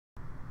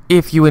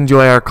If you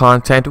enjoy our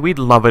content, we'd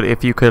love it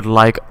if you could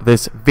like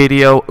this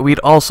video. We'd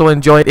also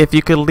enjoy it if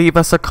you could leave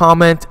us a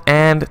comment,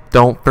 and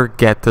don't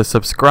forget to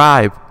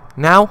subscribe.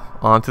 Now,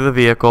 onto the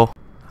vehicle.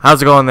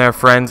 How's it going there,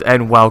 friends,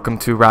 and welcome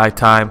to Ride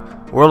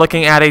Time. We're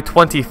looking at a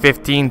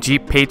 2015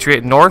 Jeep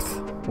Patriot North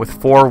with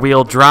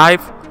 4-wheel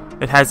drive.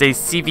 It has a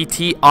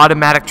CVT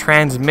automatic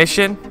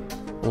transmission,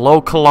 low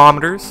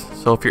kilometers,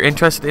 so if you're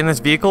interested in this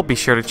vehicle, be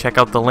sure to check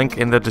out the link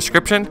in the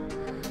description.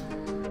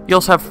 You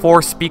also have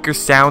 4-speaker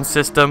sound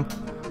system,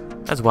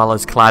 as well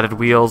as cladded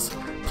wheels.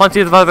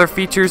 Plenty of other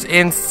features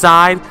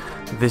inside.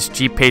 This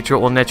Jeep Patriot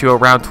will net you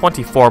around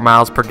 24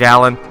 miles per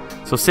gallon.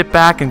 So sit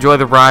back, enjoy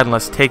the ride, and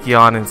let's take you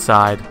on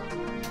inside.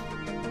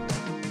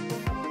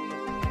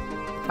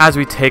 As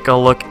we take a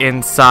look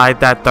inside,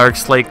 that dark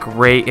slate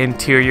gray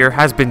interior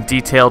has been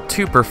detailed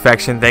to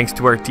perfection thanks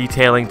to our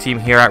detailing team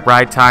here at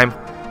Ride Time.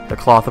 The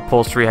cloth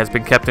upholstery has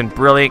been kept in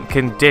brilliant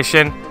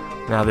condition.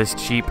 Now this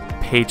Jeep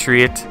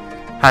Patriot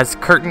has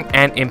curtain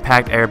and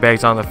impact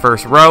airbags on the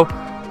first row.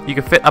 You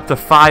can fit up to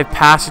 5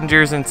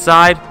 passengers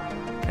inside,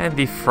 and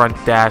the front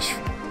dash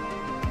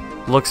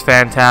looks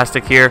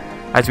fantastic here.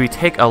 As we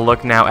take a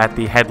look now at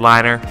the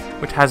headliner,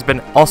 which has been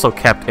also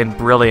kept in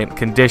brilliant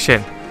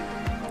condition.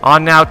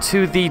 On now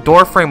to the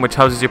door frame, which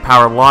houses your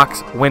power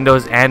locks,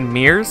 windows, and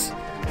mirrors.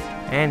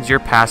 And your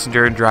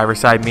passenger and driver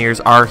side mirrors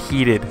are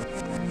heated.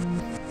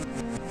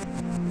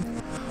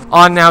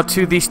 On now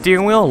to the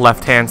steering wheel.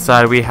 Left hand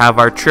side we have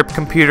our trip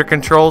computer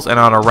controls, and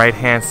on our right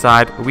hand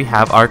side we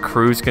have our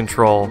cruise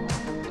control.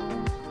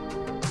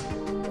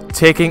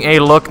 Taking a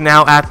look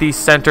now at the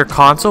center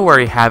console, where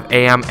you have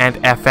AM and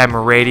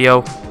FM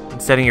radio.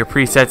 Setting your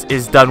presets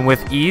is done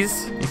with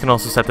ease. You can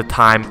also set the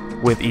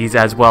time with ease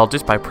as well,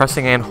 just by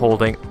pressing and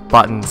holding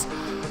buttons.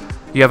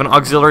 You have an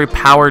auxiliary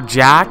power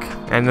jack,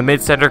 and the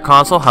mid-center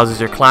console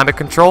houses your climate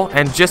control,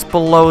 and just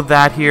below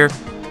that here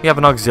you have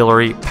an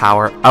auxiliary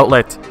power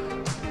outlet.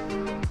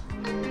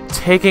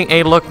 Taking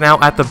a look now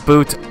at the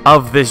boot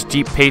of this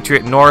Jeep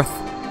Patriot North.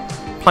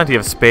 Plenty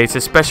of space,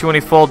 especially when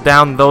you fold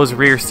down those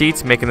rear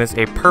seats, making this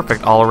a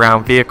perfect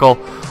all-around vehicle.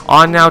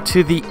 On now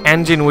to the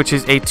engine, which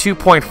is a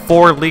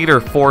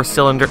 2.4-liter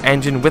 4-cylinder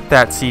engine with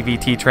that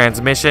CVT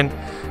transmission.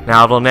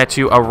 Now it'll net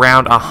you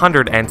around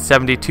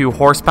 172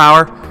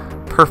 horsepower,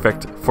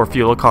 perfect for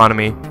fuel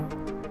economy.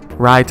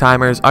 Ride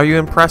Timers, are you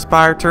impressed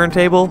by our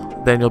turntable?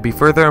 Then you'll be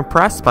further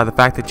impressed by the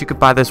fact that you could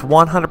buy this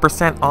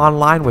 100%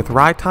 online with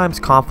Ride Time's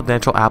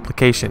confidential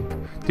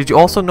application. Did you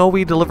also know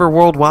we deliver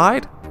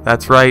worldwide?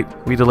 That's right,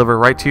 we deliver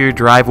right to your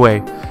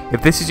driveway.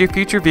 If this is your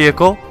future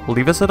vehicle,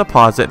 leave us a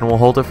deposit and we'll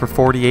hold it for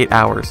 48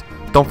 hours.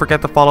 Don't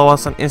forget to follow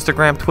us on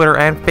Instagram, Twitter,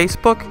 and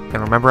Facebook.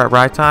 And remember, at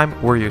Ride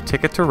Time, we're your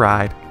ticket to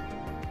ride.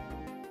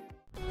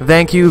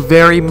 Thank you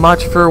very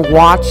much for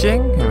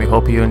watching, and we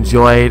hope you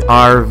enjoyed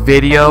our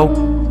video.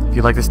 If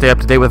you'd like to stay up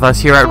to date with us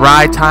here at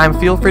Ride Time,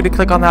 feel free to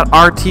click on that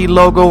RT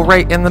logo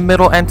right in the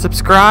middle and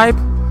subscribe.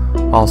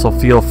 Also,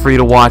 feel free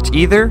to watch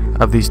either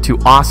of these 2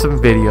 awesome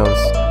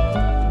videos.